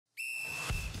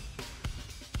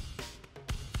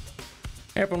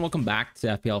Hey everyone, welcome back to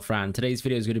FPL Fran. Today's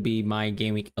video is going to be my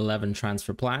Gameweek 11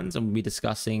 transfer plans, and we'll be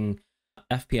discussing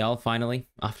FPL finally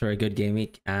after a good game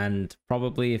week. And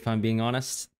probably, if I'm being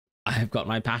honest, I've got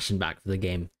my passion back for the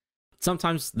game.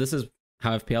 Sometimes this is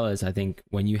how FPL is. I think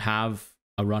when you have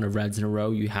a run of reds in a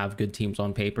row, you have good teams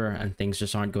on paper, and things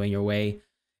just aren't going your way.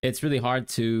 It's really hard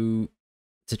to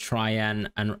try and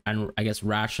I guess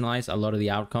rationalize a lot of the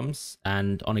outcomes.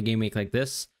 And on a game week like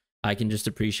this, I can just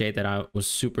appreciate that I was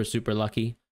super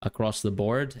lucky across the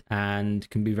board and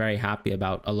can be very happy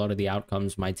about a lot of the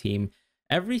outcomes. My team,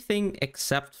 everything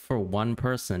except for one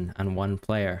person and one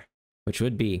player, which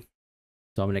would be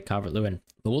Dominic Calvert-Lewin.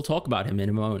 But we'll talk about him in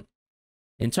a moment.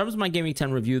 In terms of my Game Week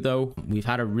 10 review, though, we've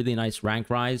had a really nice rank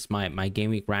rise. My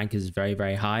Game Week rank is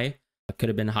very high. It could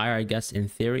have been higher, I guess, in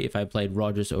theory, if I played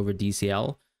Rodgers over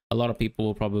DCL. A lot of people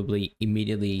will probably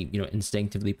immediately,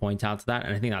 instinctively point out to that,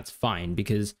 and I think that's fine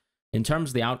because in terms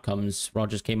of the outcomes,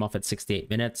 Rodgers came off at 68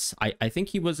 minutes. I think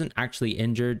he wasn't actually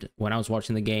injured when I was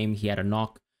watching the game. He had a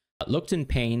knock, looked in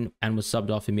pain, and was subbed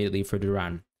off immediately for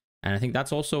Duran. And I think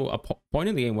that's also a point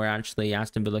in the game where actually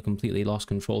Aston Villa completely lost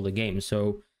control of the game.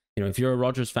 So, if you're a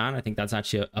Rodgers fan, I think that's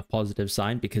actually a positive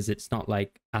sign because it's not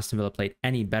like Aston Villa played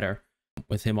any better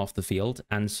with him off the field.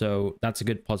 And so that's a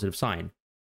good positive sign.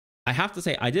 I have to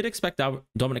say, I did expect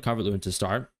Dominic Calvert-Lewin to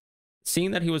start.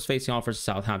 Seeing that he was facing off versus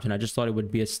Southampton, I just thought it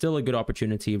would be still a good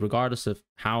opportunity, regardless of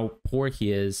how poor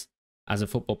he is as a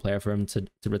football player, for him to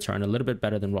return a little bit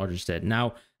better than Rodgers did.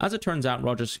 Now, as it turns out,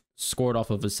 Rodgers scored off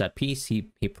of a set piece. He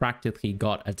practically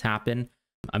got a tap in.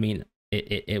 I mean,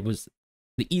 it was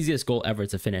the easiest goal ever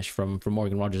to finish from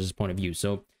Morgan Rodgers' point of view.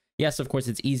 So, yes, of course,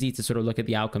 it's easy to sort of look at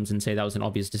the outcomes and say that was an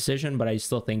obvious decision, but I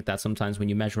still think that sometimes when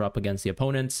you measure up against the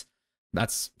opponents,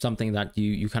 that's something that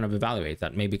you kind of evaluate,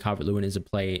 that maybe Calvert-Lewin is a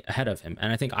play ahead of him.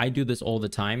 And I think I do this all the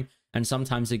time, and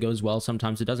sometimes it goes well,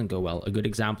 sometimes it doesn't go well. A good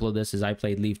example of this is I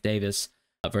played Leif Davis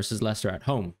versus Leicester at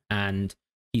home, and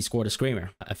he scored a screamer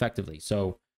effectively.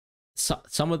 So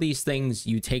some of these things,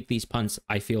 you take these punts,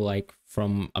 I feel like,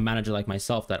 from a manager like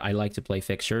myself, that I like to play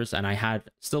fixtures, and I had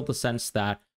still the sense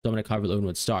that Dominic Calvert-Lewin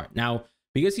would start. Now,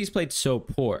 because he's played so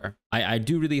poor, I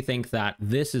do really think that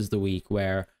this is the week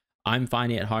where I'm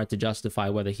finding it hard to justify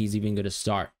whether he's even going to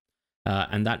start.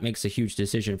 And that makes a huge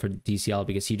decision for DCL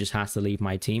because he just has to leave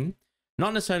my team.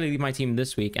 Not necessarily leave my team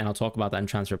this week, and I'll talk about that in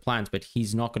transfer plans, but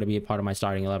he's not going to be a part of my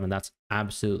starting 11. That's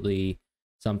absolutely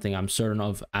something I'm certain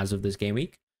of as of this game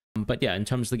week. But yeah, in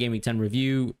terms of the Game Week 10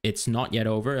 review, it's not yet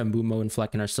over, and Mbeumo and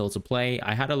Flecken are still to play.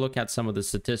 I had a look at some of the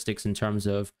statistics in terms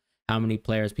of how many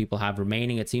players people have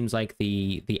remaining. It seems like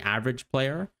the average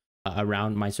player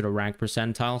around my sort of rank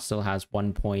percentile still has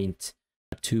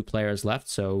 1.2 players left.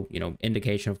 So,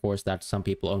 indication, of course, that some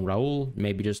people own Raul,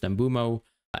 maybe just Mbeumo,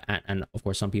 and of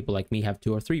course, some people like me have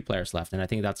 2 or 3 players left, and I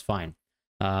think that's fine.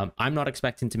 I'm not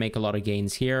expecting to make a lot of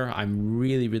gains here. I'm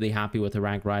really happy with the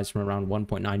rank rise from around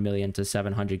 1.9 million to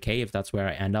 700k. If that's where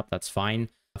I end up, that's fine.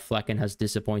 Flecken has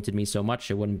disappointed me so much,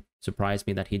 it wouldn't surprise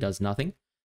me that he does nothing.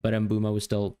 But Mbeumo is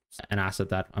still an asset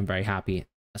that I'm very happy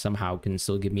somehow can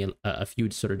still give me a few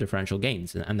sort of differential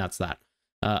gains, and that's that.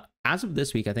 As of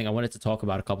this week, I think I wanted to talk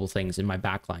about a couple things in my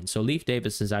backline. So Leif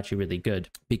Davis is actually really good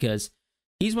because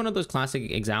he's one of those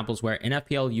classic examples where in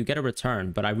FPL you get a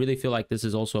return, but I really feel like this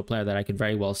is also a player that I could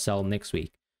very well sell next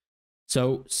week.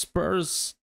 So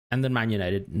Spurs and then Man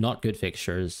United, not good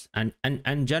fixtures, and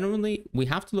generally we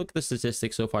have to look at the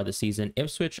statistics so far this season.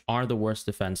 Ipswich are the worst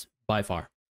defense by far.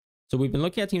 So we've been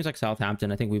looking at teams like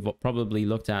Southampton. I think we've probably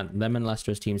looked at them and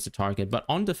Leicester's teams to target. But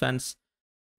on defense,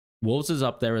 Wolves is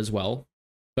up there as well.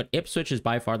 But Ipswich is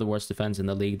by far the worst defense in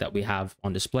the league that we have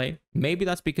on display. Maybe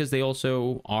that's because they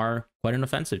also are quite an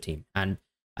offensive team. And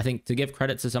I think to give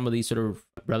credit to some of these sort of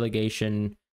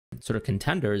relegation sort of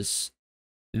contenders,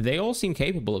 they all seem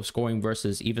capable of scoring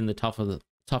versus even the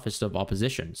toughest of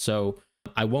opposition. So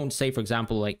I won't say, for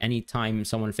example, like anytime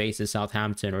someone faces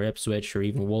Southampton or Ipswich or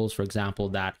even Wolves, for example,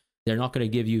 that they're not going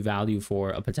to give you value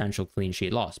for a potential clean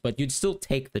sheet loss, but you'd still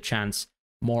take the chance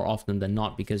more often than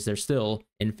not because they're still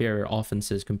inferior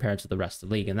offenses compared to the rest of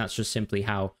the league. And that's just simply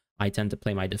how I tend to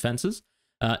play my defenses.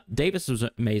 Davis was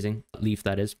amazing, Leaf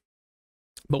that is.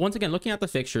 But once again, looking at the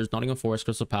fixtures, Nottingham Forest,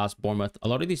 Crystal Palace, Bournemouth, a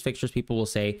lot of these fixtures, people will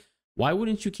say, why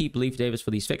wouldn't you keep Leif Davis for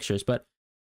these fixtures? But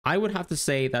I would have to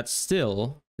say that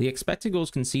still, the expected goals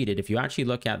conceded, if you actually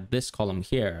look at this column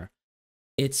here,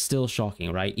 it's still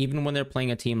shocking, right? Even when they're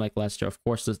playing a team like Leicester, of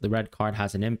course, the red card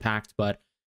has an impact, but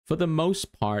for the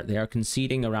most part, they are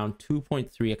conceding around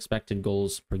 2.3 expected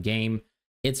goals per game.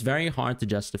 It's very hard to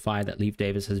justify that Leif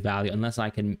Davis has value unless I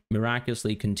can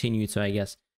miraculously continue to, I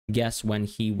guess when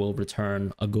he will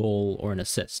return a goal or an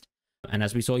assist. And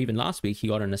as we saw even last week, he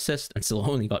got an assist and still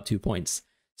only got 2 points.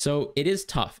 So it is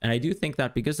tough. And I do think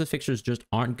that because the fixtures just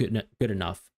aren't good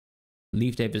enough,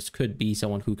 Leif Davis could be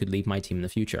someone who could leave my team in the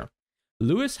future.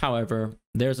 Lewis, however,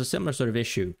 there's a similar sort of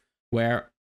issue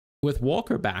where with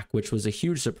Walker back, which was a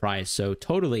huge surprise. So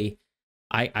totally,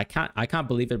 I can't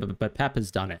believe it, but Pep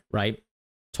has done it, right?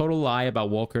 Total lie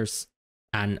about Walker's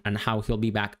and how he'll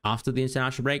be back after the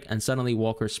international break. And suddenly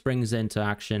Walker springs into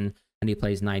action and he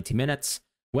plays 90 minutes.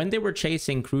 When they were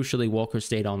chasing, crucially, Walker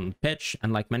stayed on the pitch.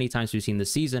 And like many times we've seen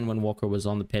this season, when Walker was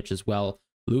on the pitch as well,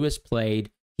 Lewis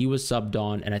played, he was subbed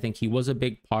on, and I think he was a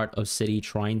big part of City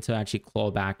trying to actually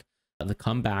claw back the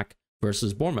comeback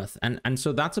versus Bournemouth. And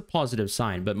so that's a positive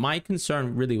sign. But my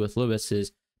concern really with Lewis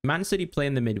is Man City play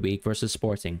in the midweek versus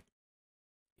Sporting.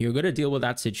 You're going to deal with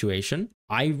that situation.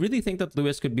 I really think that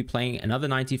Lewis could be playing another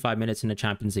 95 minutes in a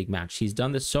Champions League match. He's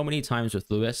done this so many times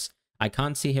with Lewis. I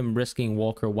can't see him risking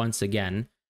Walker once again.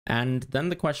 And then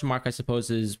the question mark, I suppose,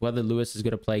 is whether Lewis is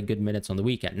going to play good minutes on the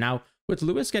weekend. Now, with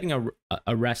Lewis getting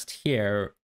a rest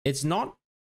here, it's not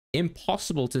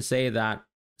impossible to say that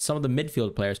some of the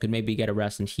midfield players could maybe get a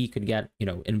rest and he could get,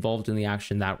 involved in the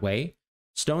action that way.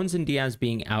 Stones and Diaz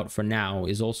being out for now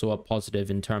is also a positive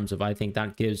in terms of, I think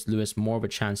that gives Lewis more of a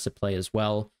chance to play as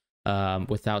well,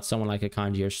 without someone like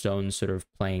Akanji or Stones sort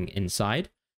of playing inside.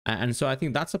 And so I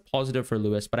think that's a positive for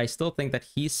Lewis, but I still think that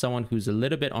he's someone who's a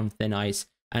little bit on thin ice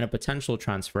and a potential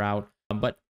transfer out.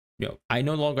 But, I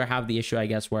no longer have the issue, I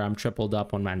guess, where I'm tripled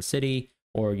up on Man City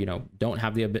or, don't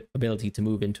have the ability to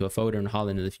move into a Foden and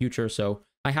Haaland in the future. So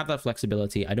I have that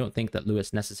flexibility. I don't think that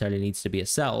Lewis necessarily needs to be a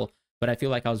sell, but I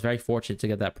feel like I was very fortunate to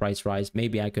get that price rise.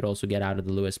 Maybe I could also get out of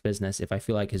the Lewis business if I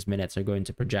feel like his minutes are going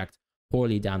to project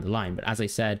poorly down the line. But as I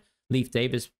said, Leif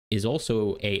Davis is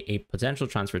also a potential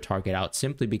transfer target out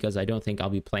simply because I don't think I'll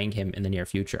be playing him in the near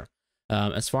future.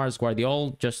 As far as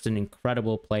Guardiola, just an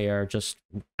incredible player, just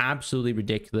absolutely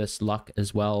ridiculous luck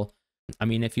as well. I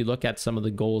mean, if you look at some of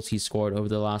the goals he scored over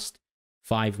the last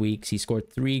 5 weeks, he scored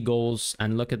 3 goals,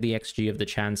 and look at the XG of the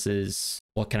chances.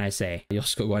 What can I say?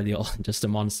 Josko Guardiola, just a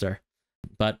monster.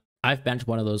 But I've benched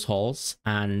one of those hauls,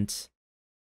 and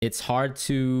it's hard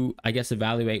to, I guess,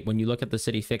 evaluate when you look at the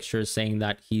City fixtures saying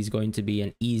that he's going to be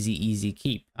an easy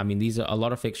keep. I mean, these are a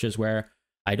lot of fixtures where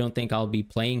I don't think I'll be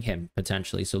playing him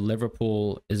potentially. So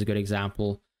Liverpool is a good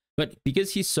example. But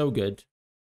because he's so good,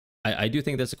 I do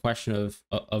think there's a question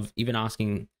of even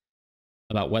asking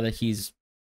about whether he's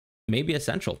maybe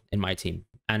essential in my team,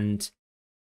 and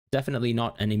definitely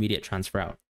not an immediate transfer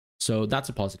out. So that's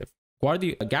a positive.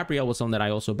 Gabriel was someone that I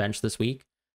also benched this week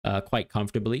quite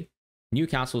comfortably.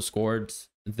 Newcastle scored.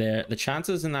 The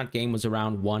chances in that game was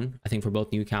around 1, I think, for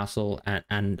both Newcastle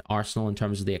and Arsenal in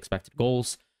terms of the expected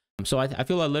goals. So I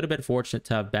feel a little bit fortunate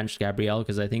to have benched Gabriel,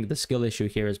 because I think the skill issue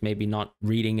here is maybe not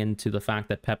reading into the fact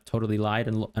that Pep totally lied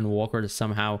and Walker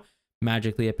somehow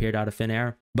magically appeared out of thin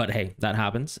air. But hey, that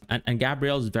happens. And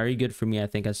Gabriel is very good for me. I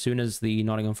think as soon as the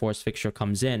Nottingham Forest fixture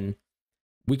comes in,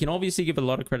 we can obviously give a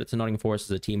lot of credit to Nottingham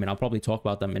Forest as a team, and I'll probably talk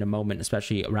about them in a moment,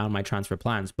 especially around my transfer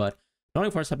plans. But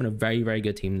Nottingham Forest have been a very, very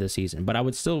good team this season. But I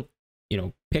would still,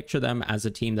 picture them as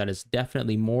a team that is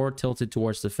definitely more tilted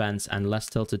towards defense and less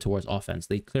tilted towards offense.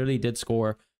 They clearly did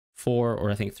score 4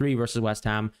 or I think 3 versus West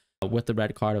Ham with the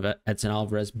red card of Edson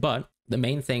Alvarez. But the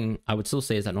main thing I would still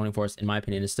say is that Nottingham Forest, in my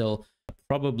opinion, is still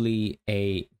probably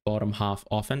a bottom half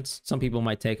offense. Some people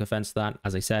might take offense to that.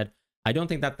 As I said, I don't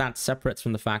think that separates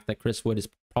from the fact that Chris Wood is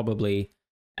probably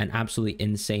an absolutely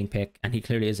insane pick, and he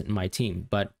clearly isn't in my team.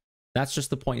 But that's just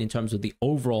the point in terms of the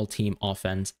overall team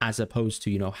offense, as opposed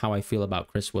to, how I feel about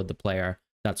Chris Wood, the player,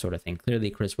 that sort of thing. Clearly,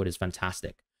 Chris Wood is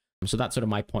fantastic. So that's sort of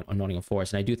my point on Nottingham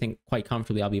Forest. And I do think quite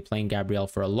comfortably I'll be playing Gabriel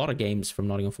for a lot of games from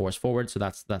Nottingham Forest forward. So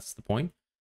that's the point.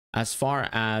 As far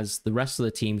as the rest of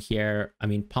the team here, I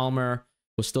mean, Palmer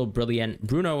was still brilliant.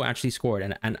 Bruno actually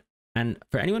scored. And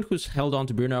for anyone who's held on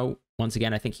to Bruno, once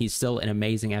again, I think he's still an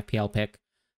amazing FPL pick.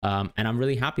 And I'm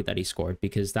really happy that he scored,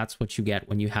 because that's what you get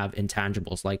when you have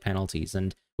intangibles like penalties.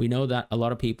 And we know that a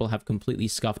lot of people have completely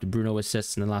scuffed Bruno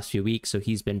assists in the last few weeks. So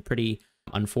he's been pretty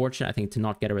unfortunate, I think, to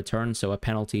not get a return. So a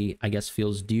penalty, I guess,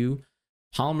 feels due.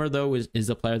 Palmer, though, is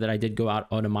the player that I did go out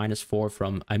on a -4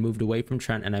 from. I moved away from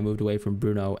Trent and I moved away from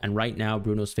Bruno. And right now,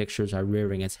 Bruno's fixtures are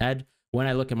rearing its head. When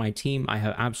I look at my team, I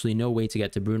have absolutely no way to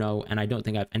get to Bruno. And I don't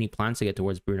think I have any plans to get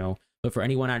towards Bruno. But for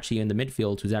anyone actually in the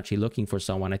midfield who's actually looking for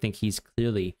someone, I think he's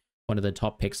clearly one of the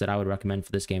top picks that I would recommend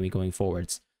for this game going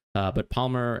forwards. But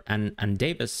Palmer and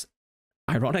Davis,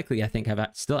 ironically, I think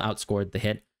have still outscored the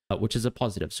hit, which is a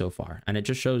positive so far. And it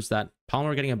just shows that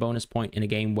Palmer getting a bonus point in a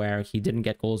game where he didn't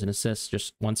get goals and assists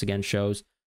just once again shows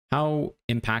how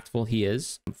impactful he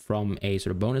is from a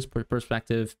sort of bonus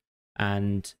perspective,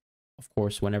 and of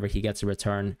course, whenever he gets a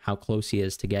return, how close he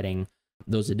is to getting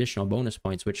those additional bonus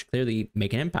points, which clearly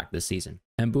make an impact this season.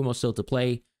 And Mbumo's still to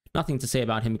play. Nothing to say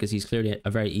about him because he's clearly a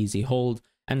very easy hold.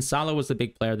 And Salah was the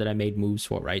big player that I made moves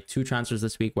for, right? 2 transfers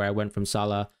this week where I went from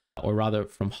Salah, or rather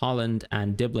from Haaland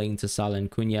and Dibbling to Salah and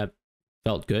Cunha.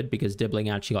 Felt good because Dibbling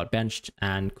actually got benched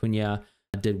and Cunha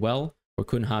did well. Or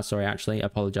Cunha, sorry, actually, I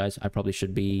apologize. I probably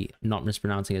should be not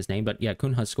mispronouncing his name. But yeah,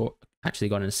 Cunha actually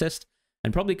got an assist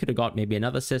and probably could have got maybe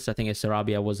another assist. I think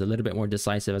Sarabia was a little bit more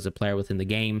decisive as a player within the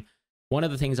game. One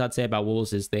of the things I'd say about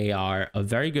Wolves is they are a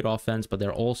very good offense, but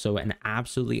they're also an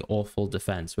absolutely awful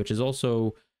defense, which is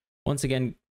also, once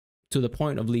again, to the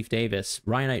point of Leif Davis.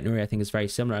 Ryan Aït-Nouri, I think, is very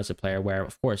similar as a player where,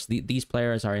 of course, these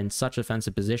players are in such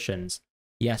offensive positions.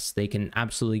 Yes, they can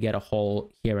absolutely get a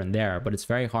hole here and there, but it's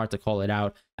very hard to call it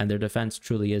out, and their defense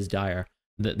truly is dire.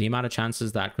 The amount of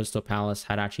chances that Crystal Palace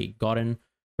had actually gotten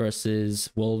versus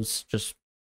Wolves, just,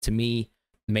 to me,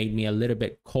 made me a little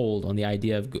bit cold on the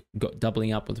idea of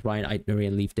doubling up with Ryan Aït-Nouri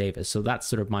and Leif Davis. So that's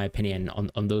sort of my opinion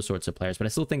on those sorts of players, but I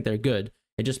still think they're good.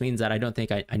 It just means that I don't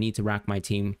think I need to rack my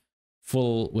team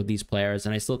full with these players,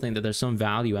 and I still think that there's some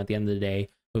value at the end of the day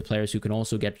with players who can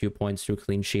also get you points through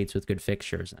clean sheets with good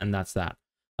fixtures, and that's that.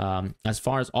 As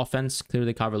far as offense,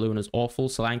 clearly Calvert-Lewin is awful.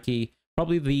 Solanke,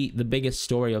 probably the biggest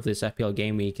story of this FPL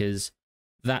game week is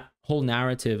that whole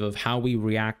narrative of how we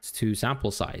react to sample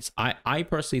size. I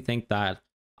personally think that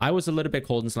I was a little bit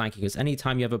cold in Solanke because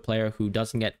anytime you have a player who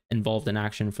doesn't get involved in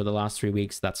action for the last 3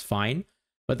 weeks, that's fine.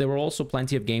 But there were also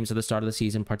plenty of games at the start of the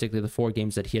season, particularly the 4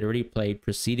 games that he had already played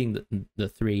preceding the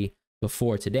 3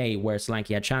 before today, where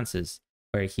Solanke had chances,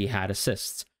 where he had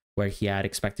assists, where he had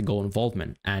expected goal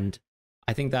involvement. And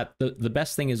I think that the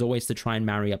best thing is always to try and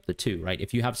marry up the two, right?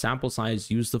 If you have sample size,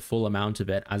 use the full amount of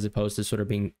it, as opposed to sort of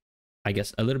being, I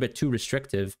guess, a little bit too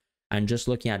restrictive and just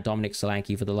looking at Dominic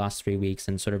Solanke for the last 3 weeks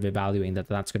and sort of evaluating that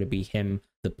that's going to be him,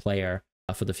 the player,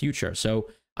 for the future. So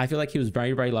I feel like he was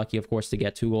very, very lucky, of course, to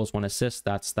get 2 goals, 1 assist.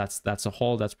 That's a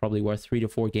haul that's probably worth 3 to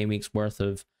 4 game weeks worth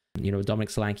of, Dominic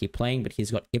Solanke playing, but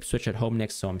he's got Ipswich at home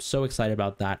next, so I'm so excited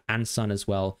about that, and Son as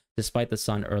well, despite the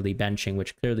Son early benching,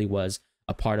 which clearly was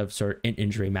a part of sort of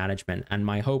injury management. And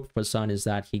my hope for Son is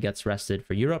that he gets rested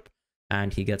for Europe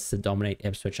and he gets to dominate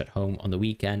Ipswich at home on the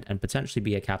weekend and potentially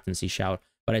be a captaincy shout.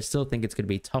 But I still think it's going to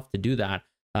be tough to do that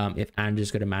if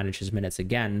Andrew's going to manage his minutes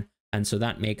again. And so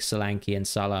that makes Solanke and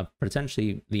Salah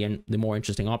potentially the more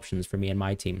interesting options for me and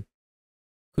my team.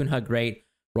 Cunha, great.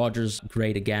 Rodgers,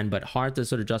 great again, but hard to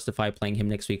sort of justify playing him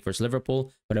next week versus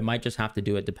Liverpool. But I might just have to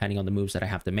do it depending on the moves that I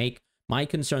have to make. My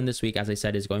concern this week, as I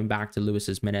said, is going back to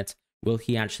Lewis's minutes. Will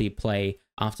he actually play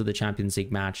after the Champions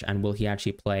League match? And will he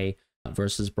actually play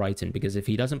versus Brighton? Because if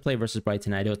he doesn't play versus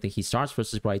Brighton, I don't think he starts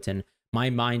versus Brighton. My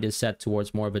mind is set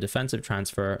towards more of a defensive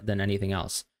transfer than anything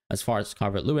else. As far as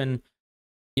Calvert-Lewin,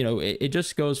 it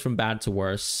just goes from bad to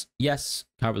worse. Yes,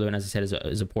 Calvert-Lewin, as I said,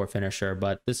 is a poor finisher,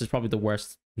 but this is probably the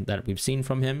worst that we've seen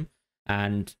from him.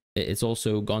 And it's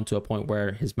also gone to a point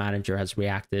where his manager has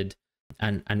reacted,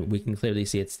 and we can clearly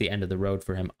see it's the end of the road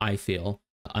for him, I feel,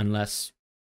 unless,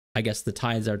 I guess, the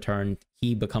tides are turned,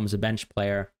 he becomes a bench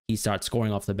player, he starts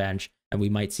scoring off the bench, and we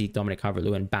might see Dominic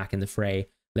Calvert-Lewin back in the fray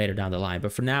later down the line.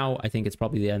 But for now, I think it's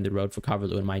probably the end of the road for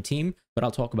Calvert-Lewin, my team, but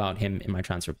I'll talk about him in my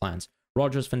transfer plans.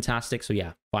 Rodgers, fantastic. So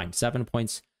yeah, fine. 7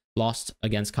 points lost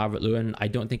against Calvert-Lewin. I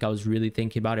don't think I was really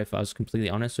thinking about it, if I was completely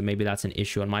honest, so maybe that's an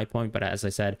issue on my point. But as I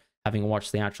said, having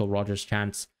watched the actual Rodgers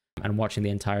chance and watching the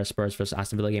entire Spurs versus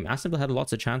Aston Villa game, Aston Villa had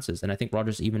lots of chances, and I think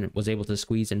Rodgers even was able to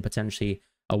squeeze in potentially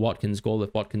a Watkins goal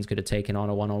if Watkins could have taken on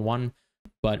a one-on-one.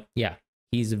 But yeah,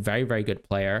 he's a very, very good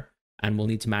player, and we'll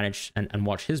need to manage and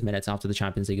watch his minutes after the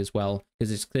Champions League as well,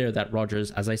 because it's clear that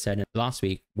Rodgers, as I said last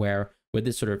week, where with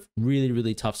this sort of really,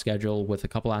 really tough schedule with a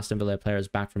couple Aston Villa players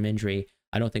back from injury,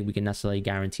 I don't think we can necessarily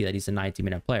guarantee that he's a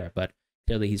 90-minute player, but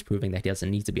clearly he's proving that he doesn't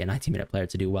need to be a 90-minute player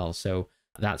to do well. So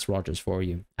that's Rodgers for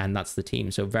you, and that's the team.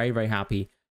 So very, very happy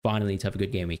finally to have a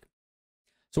good game week.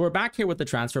 So we're back here with the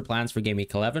transfer plans for Game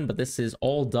Week 11, but this is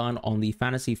all done on the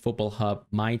Fantasy Football Hub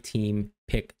My Team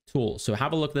Pick tool. So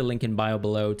have a look at the link in bio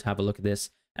below to have a look at this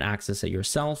and access it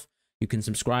yourself. You can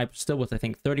subscribe still with, I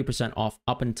think, 30% off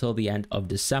up until the end of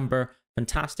December.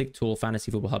 Fantastic tool,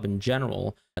 Fantasy Football Hub in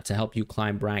general, to help you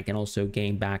climb rank and also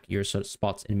gain back your sort of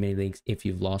spots in mini leagues if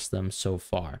you've lost them so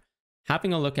far.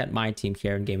 Having a look at my team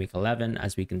here in Game Week 11,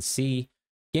 as we can see,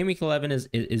 Game Week 11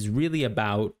 is really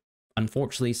about,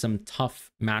 unfortunately, some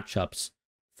tough matchups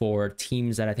for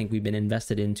teams that I think we've been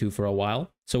invested into for a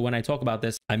while. So when I talk about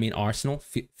this, I mean Arsenal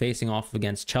facing off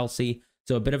against Chelsea.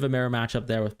 So a bit of a mirror matchup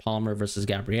there with Palmer versus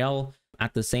Gabriel.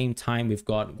 At the same time, we've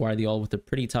got Guardiola with a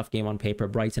pretty tough game on paper.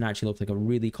 Brighton actually looked like a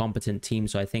really competent team,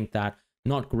 so I think that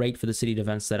not great for the City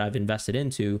defense that I've invested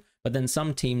into. But then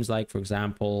some teams like, for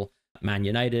example, Man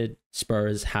United,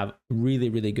 Spurs have really,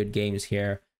 really good games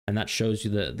here. And that shows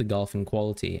you the gulf in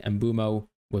quality. And Bumo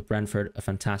with Brentford, a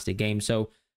fantastic game. So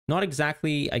not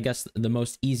exactly, I guess, the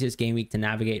most easiest game week to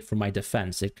navigate for my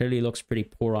defense. It clearly looks pretty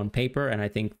poor on paper. And I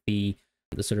think the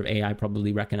sort of AI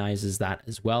probably recognizes that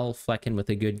as well. Flecken with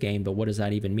a good game. But what does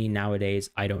that even mean nowadays?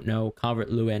 I don't know.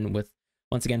 Calvert-Lewin with,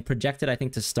 once again, projected, I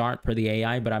think, to start per the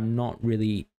AI. But I'm not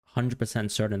really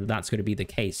 100% certain that that's going to be the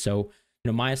case. So,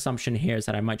 my assumption here is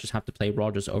that I might just have to play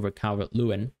Rodgers over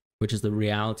Calvert-Lewin, which is the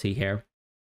reality here.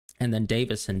 And then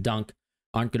Davis and Dunk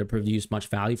aren't going to produce much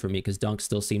value for me because Dunk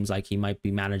still seems like he might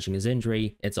be managing his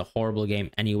injury. It's a horrible game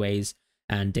anyways.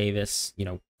 And Davis,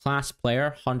 class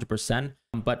player, 100%.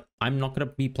 But I'm not going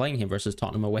to be playing him versus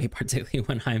Tottenham away, particularly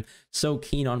when I'm so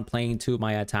keen on playing two of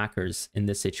my attackers in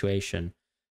this situation.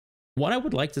 What I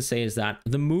would like to say is that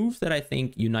the move that I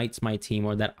think unites my team,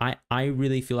 or that I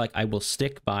really feel like I will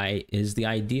stick by, is the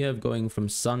idea of going from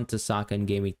Son to Saka in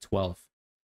Game Week 12.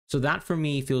 So that for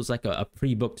me feels like a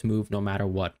pre-booked move no matter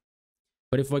what.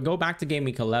 But if we go back to Game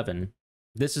Week 11,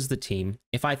 this is the team.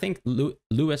 If I think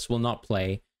Lewis will not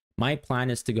play, my plan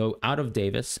is to go out of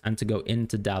Davis and to go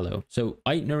into Dalot. So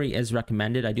Ait-Nouri is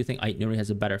recommended. I do think Ait-Nouri has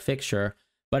a better fixture,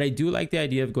 but I do like the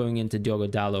idea of going into Diogo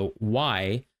Dalot.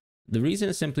 Why? The reason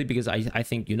is simply because I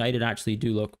think United actually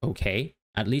do look okay,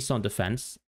 at least on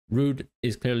defense. Ruud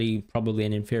is clearly probably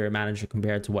an inferior manager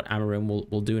compared to what Amorim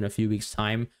will do in a few weeks'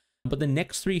 time. But the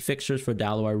next three fixtures for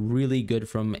Dalot are really good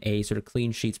from a sort of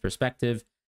clean sheets perspective.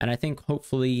 And I think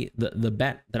hopefully the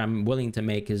bet that I'm willing to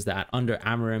make is that under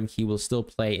Amorim, he will still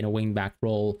play in a wing-back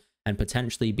role and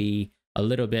potentially be a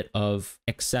little bit of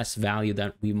excess value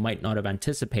that we might not have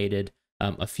anticipated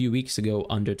a few weeks ago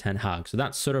under Ten Hag. So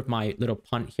that's sort of my little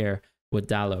punt here with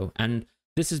Dalot. And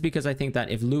this is because I think that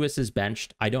if Lewis is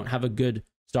benched, I don't have a good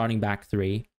starting back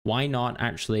three. Why not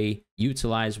actually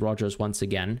utilize Rodgers once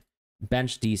again,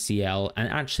 bench DCL, and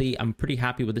actually I'm pretty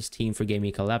happy with this team for Game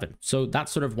Week 11. So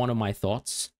that's sort of one of my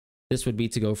thoughts. This would be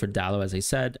to go for Dalot, as I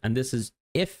said, and this is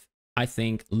if I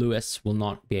think Lewis will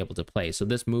not be able to play. So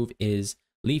this move is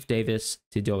leave Davis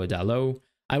to Diogo Dalot.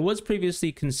 I was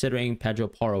previously considering Pedro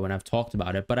Porro when I've talked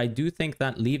about it, but I do think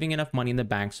that leaving enough money in the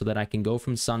bank so that I can go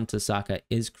from Son to Saka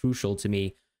is crucial to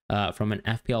me from an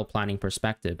FPL planning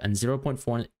perspective, and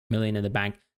 0.4 million in the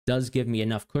bank does give me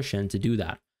enough cushion to do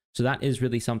that. So that is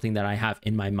really something that I have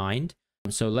in my mind.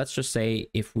 So let's just say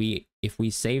if we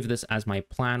save this as my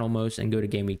plan almost and go to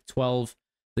Game Week 12,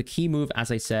 the key move,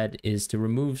 as I said, is to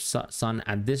remove Son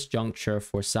at this juncture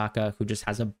for Saka, who just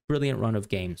has a brilliant run of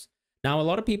games. Now, a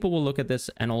lot of people will look at this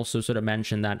and also sort of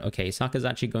mention that, okay, Saka's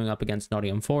actually going up against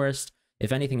Nottingham Forest.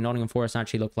 If anything, Nottingham Forest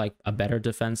actually look like a better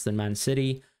defense than Man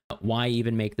City. Why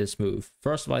even make this move?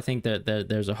 First of all, I think that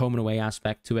there's a home and away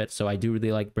aspect to it, so I do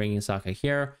really like bringing Saka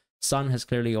here. Son has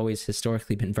clearly always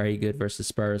historically been very good versus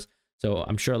Spurs, so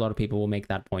I'm sure a lot of people will make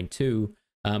that point too.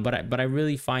 But I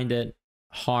really find it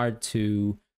hard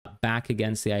to back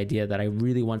against the idea that I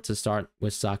really want to start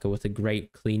with Saka with a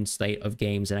great clean slate of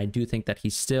games, and I do think that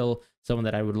he's still someone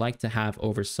that I would like to have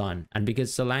over Son. And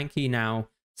because Solanke now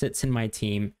sits in my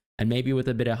team, and maybe with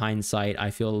a bit of hindsight,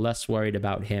 I feel less worried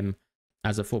about him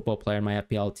as a football player in my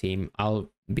FPL team.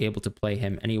 I'll be able to play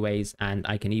him anyways, and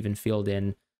I can even field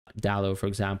in Dalot, for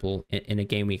example, in a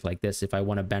game week like this if I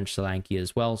want to bench Solanke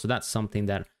as well. So that's something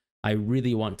that I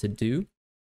really want to do.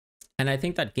 And I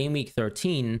think that Game Week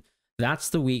 13, that's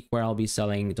the week where I'll be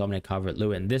selling Dominic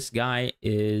Calvert-Lewin. This guy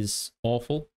is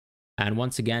awful. And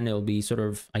once again, it'll be sort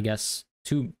of, I guess,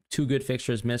 two good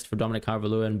fixtures missed for Dominic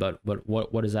Calvert-Lewin, but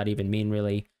what does that even mean,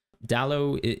 really?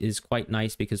 Dalot is quite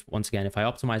nice because, once again, if I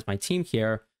optimize my team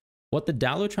here, what the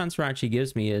Dalot transfer actually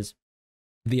gives me is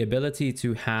the ability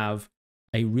to have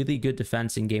a really good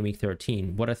defense in Game Week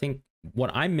 13.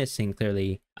 What I'm missing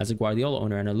clearly as a Guardiola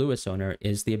owner and a Lewis owner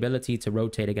is the ability to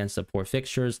rotate against the poor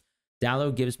fixtures.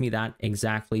 Dalot gives me that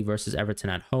exactly versus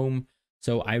Everton at home.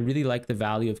 So I really like the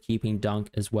value of keeping Dunk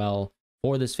as well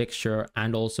for this fixture,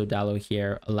 and also Dalot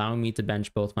here, allowing me to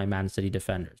bench both my Man City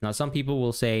defenders. Now, some people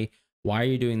will say, why are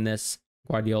you doing this?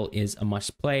 Guardiola is a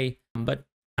must play. But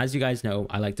as you guys know,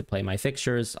 I like to play my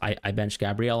fixtures. I bench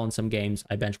Gabriel in some games.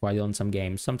 I bench Guardiola in some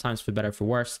games, sometimes for better, for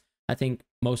worse. I think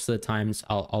most of the times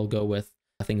I'll go with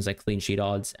things like clean sheet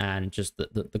odds and just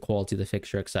the quality of the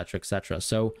fixture, etc., etc.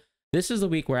 So this is the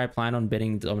week where I plan on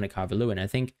bidding Dominic Calvert-Lewin. I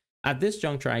think at this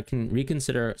juncture, I can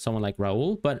reconsider someone like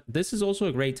Raul, but this is also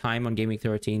a great time on Game Week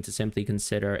 13 to simply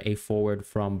consider a forward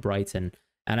from Brighton.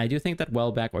 And I do think that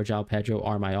Welbeck or João Pedro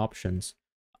are my options.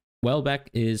 Welbeck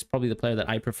is probably the player that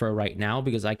I prefer right now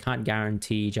because I can't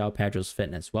guarantee João Pedro's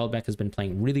fitness. Welbeck has been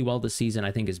playing really well this season.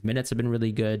 I think his minutes have been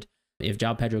really good. If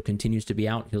João Pedro continues to be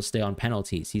out, he'll stay on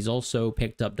penalties. He's also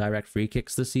picked up direct free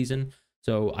kicks this season,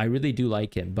 so I really do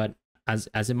like him. But as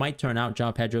it might turn out,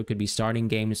 João Pedro could be starting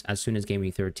games as soon as game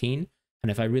week 13. And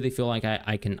if I really feel like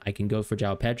I can go for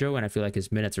João Pedro and I feel like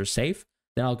his minutes are safe,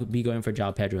 then I'll be going for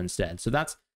João Pedro instead. So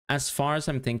that's as far as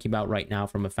I'm thinking about right now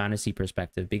from a fantasy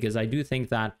perspective, because I do think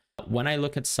that when I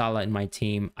look at Salah in my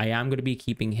team, I am going to be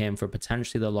keeping him for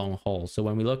potentially the long haul. So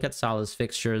when we look at Salah's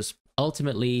fixtures,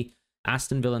 ultimately,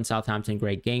 Aston Villa and Southampton,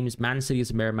 great games. Man City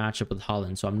is a mirror matchup with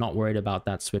Holland, so I'm not worried about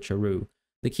that switcheroo.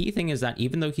 The key thing is that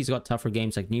even though he's got tougher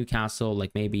games like Newcastle,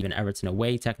 like maybe even Everton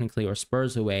away technically, or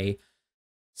Spurs away,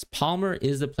 Palmer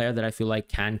is the player that I feel like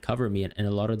can cover me in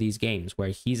a lot of these games where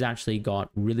he's actually got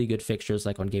really good fixtures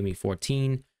like on game week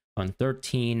 14, on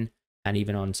 13, and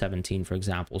even on 17, for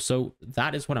example. So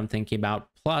that is what I'm thinking about.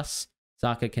 Plus,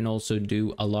 Saka can also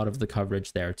do a lot of the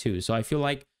coverage there too. So I feel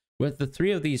like with the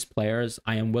three of these players,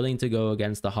 I am willing to go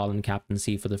against the Holland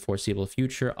captaincy for the foreseeable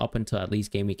future up until at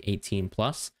least game week 18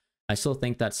 plus. I still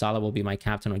think that Salah will be my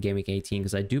captain on game week 18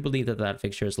 because I do believe that that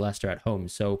fixture is Leicester at home.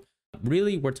 So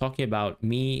really, we're talking about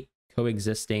me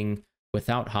coexisting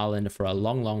without Haaland for a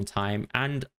long, long time.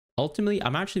 And ultimately,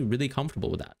 I'm actually really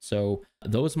comfortable with that. So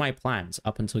those are my plans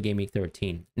up until game week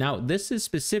 13. Now, this is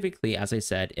specifically, as I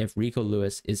said, if Rico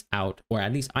Lewis is out, or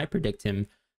at least I predict him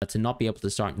to not be able to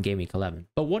start in game week 11.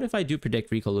 But what if I do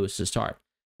predict Rico Lewis to start?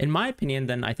 In my opinion,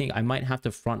 then I think I might have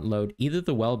to front load either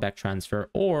the Welbeck transfer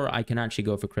or I can actually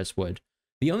go for Chris Wood.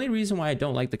 The only reason why I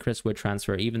don't like the Chris Wood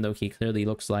transfer, even though he clearly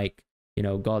looks like, you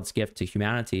know, God's gift to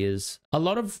humanity, is a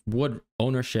lot of Wood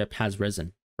ownership has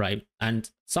risen, right?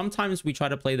 And sometimes we try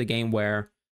to play the game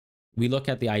where we look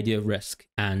at the idea of risk,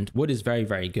 and Wood is very,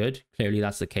 very good. Clearly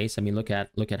that's the case. I mean, look at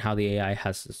how the AI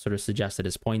has sort of suggested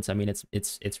his points. I mean,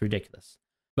 it's ridiculous.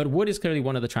 But Wood is clearly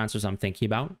one of the transfers I'm thinking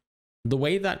about. The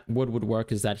way that Wood would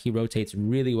work is that he rotates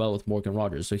really well with Morgan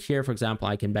Rogers. So here, for example,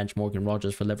 I can bench Morgan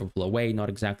Rogers for Liverpool away, not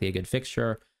exactly a good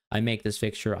fixture. I make this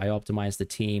fixture, I optimize the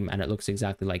team, and it looks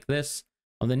exactly like this.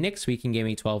 On the next week in Game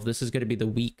Week 12, this is going to be the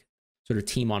weak sort of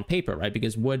team on paper, right?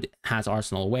 Because Wood has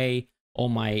Arsenal away. All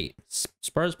my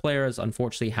Spurs players,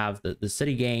 unfortunately, have the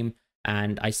City game,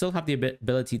 and I still have the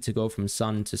ability to go from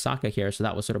Son to Saka here, so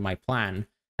that was sort of my plan.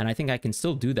 And I think I can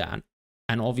still do that.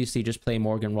 And obviously just play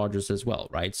Morgan Rogers as well,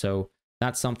 right? So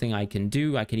that's something I can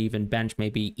do. I could even bench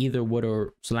maybe either Wood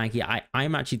or Solanke.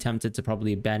 I'm actually tempted to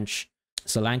probably bench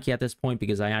Solanke at this point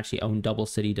because I actually own double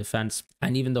City defense.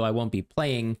 And even though I won't be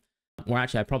playing, or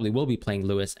actually I probably will be playing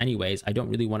Lewis anyways, I don't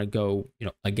really want to go, you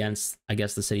know, against, I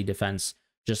guess, the City defense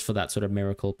just for that sort of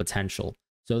miracle potential.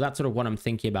 So that's sort of what I'm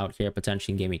thinking about here,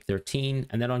 potentially in Game Week 13.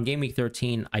 And then on Game Week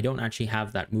 13, I don't actually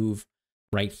have that move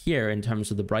right here in terms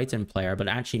of the Brighton player, but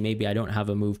actually maybe I don't have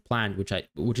a move planned,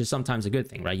 which is sometimes a good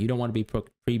thing, right? You don't want to be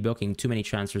pre-booking too many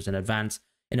transfers in advance.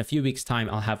 In a few weeks' time,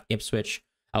 I'll have Ipswich.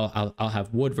 I'll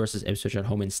have Wood versus Ipswich at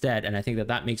home instead, and I think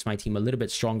that makes my team a little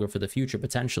bit stronger for the future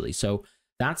potentially. So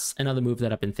that's another move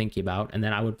that I've been thinking about. And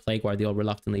then I would play Guardiola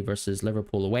reluctantly versus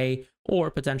Liverpool away, or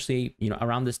potentially, you know,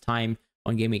 around this time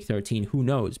on Game Week 13, who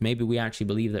knows? Maybe we actually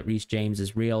believe that Reece James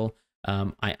is real.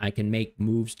 I can make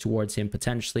moves towards him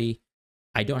potentially.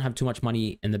 I don't have too much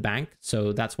money in the bank,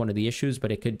 so that's one of the issues,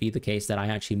 but it could be the case that I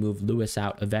actually move Lewis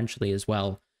out eventually as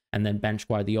well, and then bench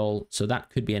Guardiola, so that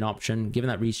could be an option, given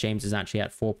that Reece James is actually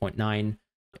at 4.9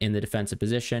 in the defensive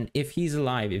position. If he's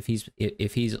alive,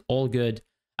 if he's all good,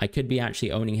 I could be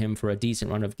actually owning him for a decent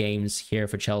run of games here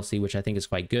for Chelsea, which I think is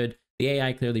quite good. The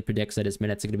AI clearly predicts that his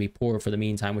minutes are going to be poor for the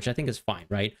meantime, which I think is fine,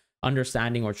 right?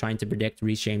 Understanding or trying to predict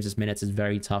Reece James's minutes is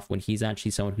very tough when he's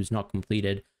actually someone who's not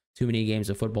completed too many games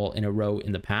of football in a row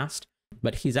in the past,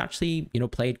 but he's actually, you know,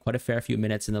 played quite a fair few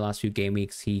minutes in the last few game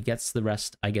weeks. He gets the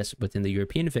rest, I guess, within the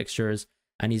European fixtures,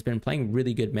 and he's been playing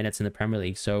really good minutes in the Premier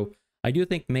League. So I do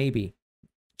think maybe,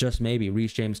 just maybe,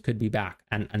 Reece James could be back,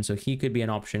 and so he could be an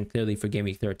option clearly for game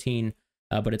week 13,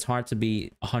 but it's hard to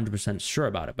be 100% sure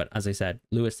about it. But as I said,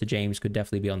 Lewis to James could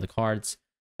definitely be on the cards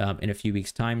in a few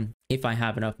weeks' time if I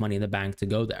have enough money in the bank to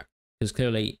go there, because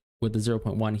clearly with the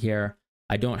 0.1 here,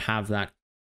 I don't have that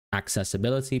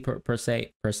accessibility per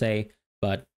se,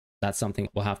 but that's something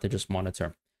we'll have to just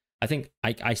monitor. I think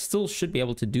I still should be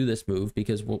able to do this move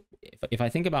because if I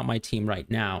think about my team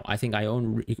right now, I think I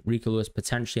own Rico Lewis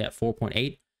potentially at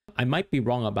 4.8. I might be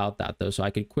wrong about that though, so I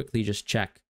could quickly just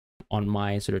check on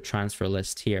my sort of transfer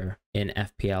list here in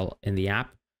FPL in the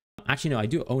app. Actually, no, I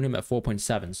do own him at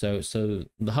 4.7. So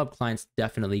the hub client's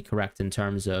definitely correct in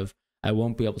terms of I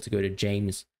won't be able to go to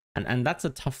James. And that's a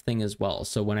tough thing as well.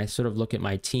 So when I sort of look at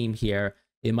my team here,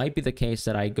 It might be the case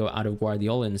that I go out of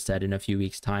Guardiola instead in a few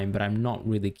weeks' time, but I'm not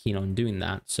really keen on doing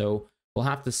that. So we'll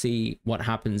have to see what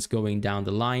happens going down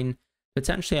the line.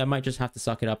 Potentially, I might just have to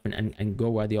suck it up and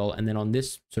go Guardiola. And then on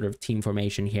this sort of team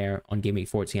formation here on Game Week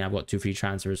 14, I've got 2 free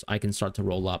transfers. I can start to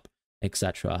roll up,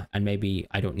 etc. And maybe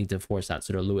I don't need to force that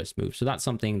sort of Lewis move. So that's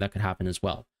something that could happen as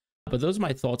well. But those are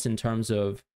my thoughts in terms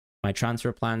of my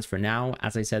transfer plans for now.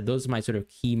 As I said, those are my sort of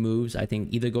key moves. I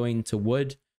think either going to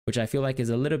Wood, which I feel like is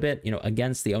a little bit,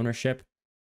 against the ownership.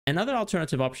 Another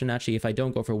alternative option, actually, if I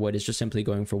don't go for Wood, is just simply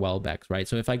going for Welbeck, right?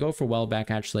 So if I go for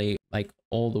Welbeck, actually, like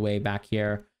all the way back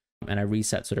here, and I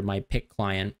reset sort of my pick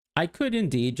client, I could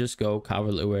indeed just go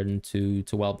Calvert-Lewin to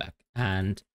Welbeck.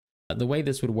 And the way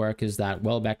this would work is that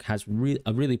Welbeck has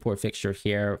a really poor fixture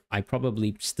here. I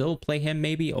probably still play him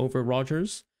maybe over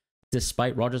Rodgers,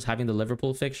 despite Rodgers having the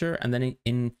Liverpool fixture. And then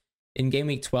in Game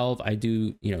Week 12, I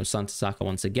do, Son to Saka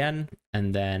once again,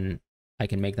 and then I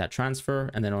can make that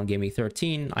transfer. And then on Game Week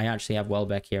 13, I actually have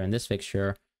Welbeck here in this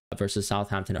fixture versus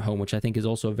Southampton at home, which I think is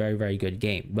also a very, very good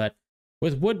game. But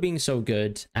with Wood being so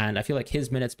good, and I feel like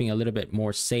his minutes being a little bit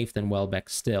more safe than Welbeck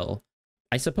still,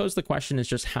 I suppose the question is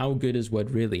just how good is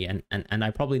Wood really? And I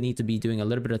probably need to be doing a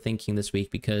little bit of thinking this week,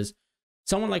 because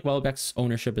someone like Welbeck's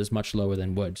ownership is much lower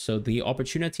than Wood. So the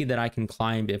opportunity that I can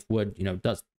climb if Wood,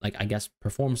 does, like, I guess,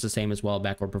 performs the same as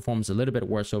Welbeck or performs a little bit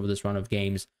worse over this run of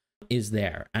games is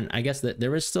there. And I guess that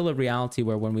there is still a reality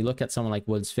where when we look at someone like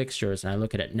Wood's fixtures, and I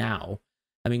look at it now,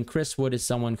 I mean, Chris Wood is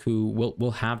someone who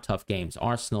will have tough games.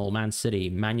 Arsenal, Man City,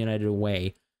 Man United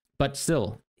away. But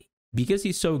still, because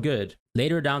he's so good,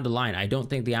 later down the line, I don't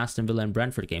think the Aston Villa and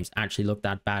Brentford games actually look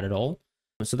that bad at all.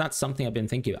 So that's something I've been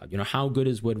thinking about. How good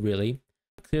is Wood really?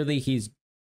 Clearly, he's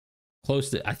close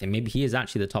to, I think maybe he is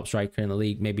actually the top striker in the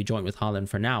league, maybe joint with Haaland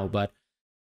for now. But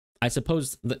I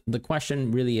suppose the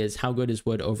question really is, how good is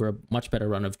Wood over a much better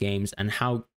run of games, and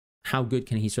how good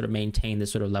can he sort of maintain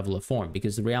this sort of level of form?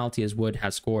 Because the reality is Wood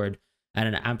has scored at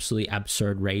an absolutely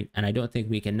absurd rate, and I don't think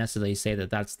we can necessarily say that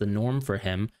that's the norm for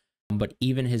him, but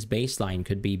even his baseline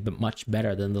could be much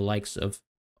better than the likes of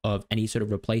any sort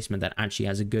of replacement that actually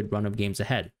has a good run of games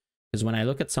ahead. Because when I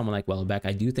look at someone like Welbeck,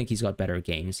 I do think he's got better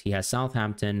games. He has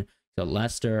Southampton,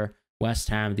 Leicester, West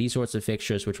Ham, these sorts of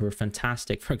fixtures, which were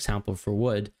fantastic, for example, for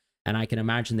Wood, and I can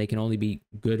imagine they can only be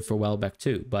good for Welbeck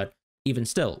too. But even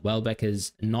still, Welbeck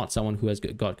is not someone who has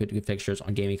got good fixtures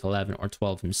on Game Week 11 or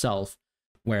 12 himself,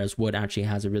 whereas Wood actually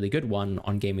has a really good one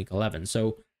on Game Week 11.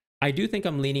 So I do think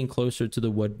I'm leaning closer to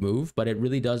the Wood move, but it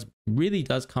really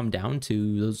does come down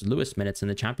to those Lewis minutes in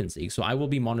the Champions League. So I will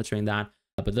be monitoring that,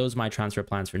 but those are my transfer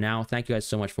plans for now. Thank you guys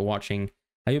so much for watching.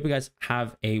 I hope you guys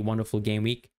have a wonderful game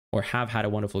week, or have had a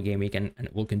wonderful game week, and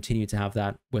we'll continue to have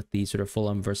that with the sort of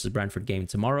Fulham versus Brentford game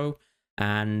tomorrow.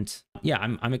 And yeah,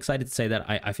 I'm excited to say that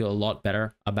I feel a lot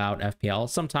better about FPL.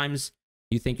 Sometimes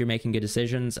you think you're making good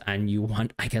decisions and you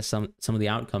want, I guess, some of the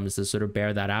outcomes to sort of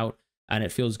bear that out. And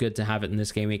it feels good to have it in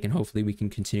this game week, and hopefully we can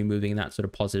continue moving in that sort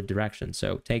of positive direction.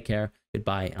 So take care,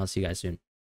 goodbye, and I'll see you guys soon.